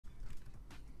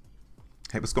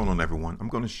Hey, what's going on, everyone? I'm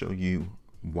going to show you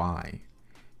why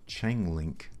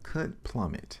Chainlink could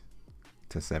plummet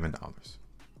to $7.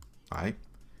 All right.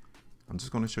 I'm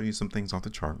just going to show you some things off the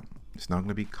chart. It's not going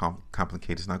to be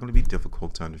complicated. It's not going to be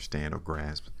difficult to understand or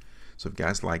grasp. So if you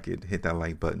guys like it, hit that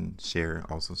like button, share,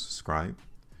 also subscribe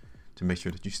to make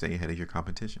sure that you stay ahead of your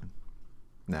competition.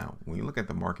 Now, when you look at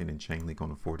the market in Chainlink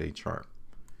on a 4-day chart,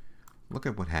 look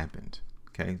at what happened.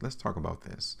 Okay, let's talk about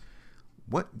this.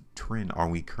 What trend are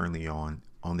we currently on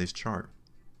this chart?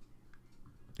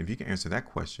 If you can answer that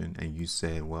question and you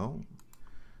said, well,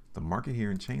 the market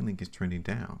here in Chainlink is trending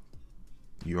down,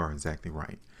 you are exactly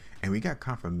right. And we got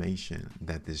confirmation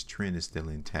that this trend is still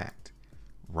intact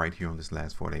right here on this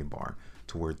last 4-day bar,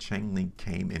 to where Chainlink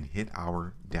came and hit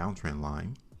our downtrend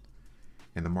line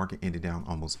and the market ended down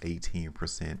almost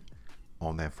 18%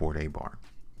 on that 4-day bar.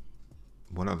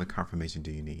 What other confirmation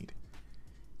do you need?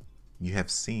 You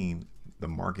have seen the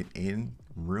market in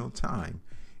real time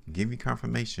give you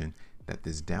confirmation that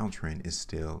this downtrend is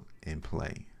still in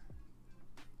play.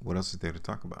 What else is there to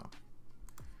talk about?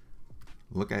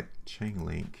 Look at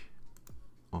Chainlink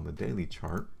on the daily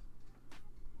chart.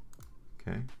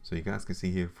 Okay, so you guys can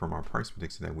see here from our price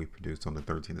prediction that we produced on the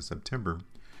 13th of September,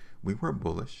 we were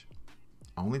bullish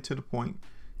only to the point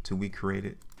till we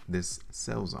created this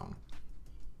sell zone.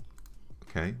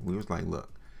 Okay, we was like,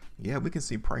 look, yeah, we can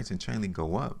see price in Chainlink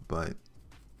go up, but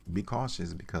be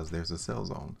cautious because there's a sell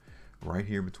zone right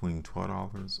here between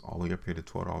 $12 all the way up here to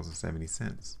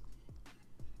 $12.70.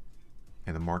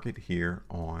 And the market here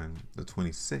on the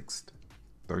 26th,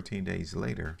 13 days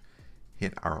later,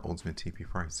 hit our ultimate TP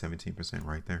price, 17%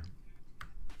 right there.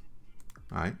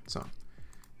 All right, so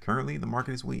currently the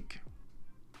market is weak.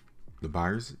 The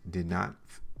buyers did not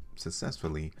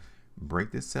successfully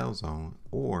break this sell zone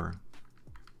or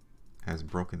has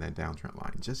broken that downtrend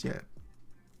line just yet.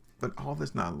 But all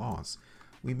this not lost.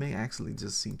 We may actually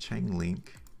just see Chainlink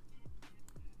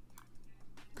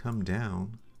come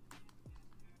down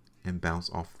and bounce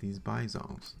off these buy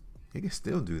zones. It can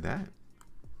still do that.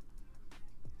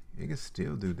 It can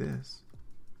still do this.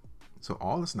 So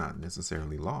all is not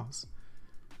necessarily lost.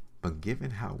 But given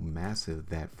how massive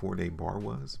that 4-day bar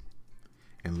was,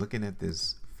 and looking at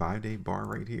this 5-day bar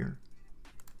right here,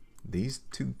 these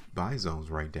two buy zones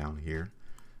right down here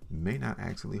may not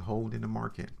actually hold in the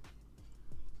market.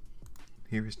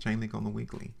 Here is Chainlink on the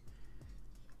weekly.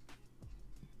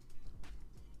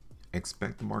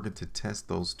 Expect the market to test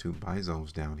those two buy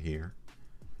zones down here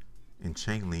in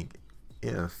Chainlink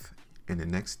if in the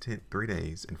next 3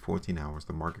 days and 14 hours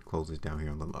the market closes down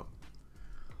here on the low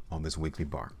on this weekly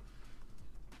bar.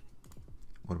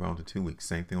 What about on the 2 weeks?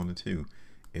 Same thing on the 2.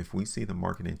 If we see the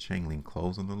market in Chainlink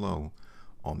close on the low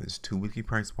on this 2 weekly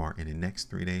price bar in the next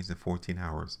 3 days and 14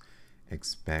 hours,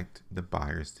 expect the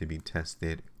buyers to be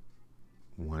tested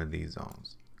one of these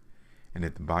zones. And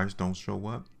if the buyers don't show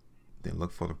up, then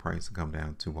look for the price to come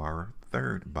down to our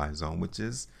third buy zone, which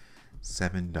is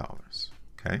 $7.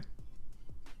 Okay,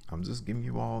 I'm just giving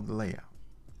you all the layout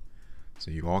so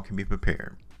you all can be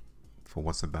prepared for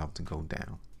what's about to go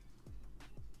down.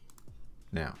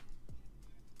 Now,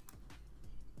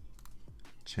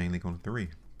 Chainlink on the 3.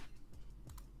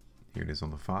 Here it is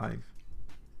on the 5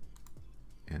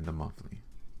 and the monthly.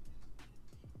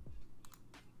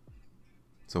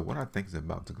 So what I think is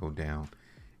about to go down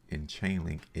in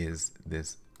Chainlink is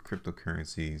this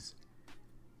cryptocurrency's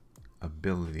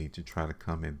ability to try to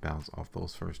come and bounce off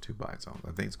those first two buy zones.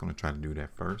 I think it's going to try to do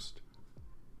that first.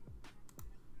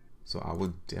 So I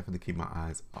would definitely keep my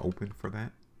eyes open for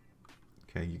that.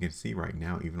 Okay, you can see right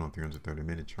now, even on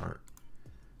 330-minute chart,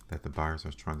 that the buyers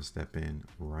are trying to step in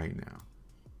right now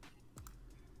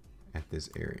at this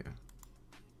area.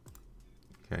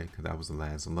 Okay, because that was the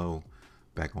last low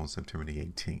back on September the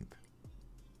 18th.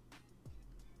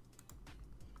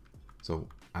 So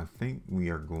I think we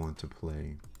are going to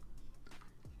play,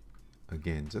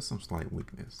 again, just some slight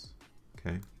weakness,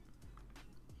 okay?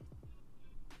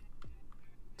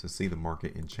 To see the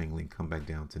market in Chainlink come back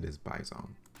down to this buy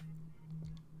zone.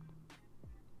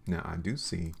 Now I do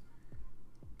see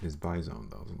this buy zone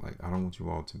though. Like, I don't want you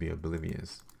all to be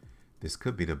oblivious. This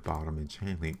could be the bottom in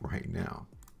Chainlink right now.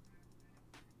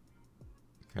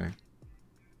 Okay,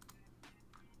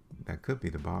 that could be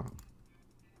the bottom.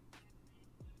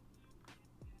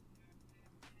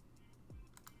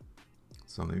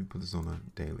 So let me put this on a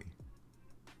daily.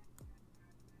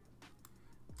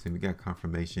 So we got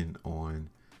confirmation on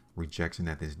rejection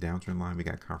at this downtrend line. We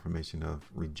got confirmation of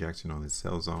rejection on this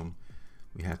sell zone.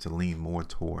 We have to lean more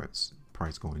towards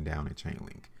price going down at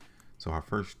Chainlink. So our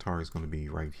first target is going to be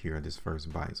right here at this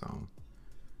first buy zone.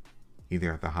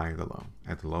 either at the high or the low.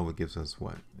 At the low, it gives us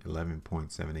what,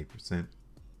 11.78%.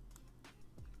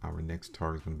 Our next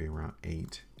target is going to be around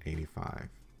 885,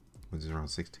 which is around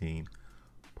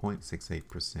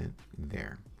 16.68%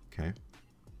 there. Okay.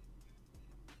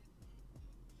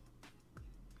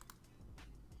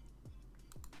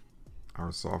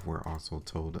 Our software also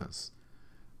told us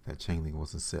that Chainlink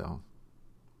was a sell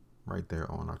right there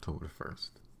on October 1st.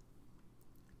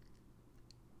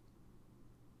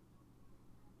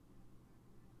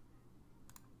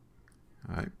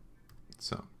 All right,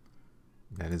 so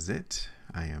that is it.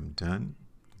 I am done.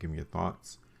 Give me your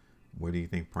thoughts. Where do you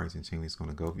think price in Chainlink is going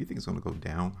to go? If you think it's going to go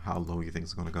down, how low you think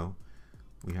it's going to go?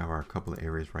 We have our couple of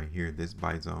areas right here. This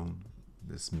buy zone,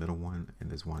 this middle one,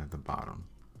 and this one at the bottom.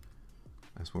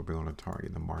 That's where we're going to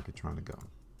target the market trying to go.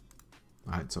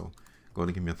 All right, so go ahead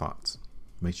and give me your thoughts.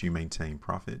 Make sure you maintain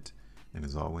profit. And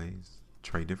as always,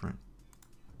 trade different.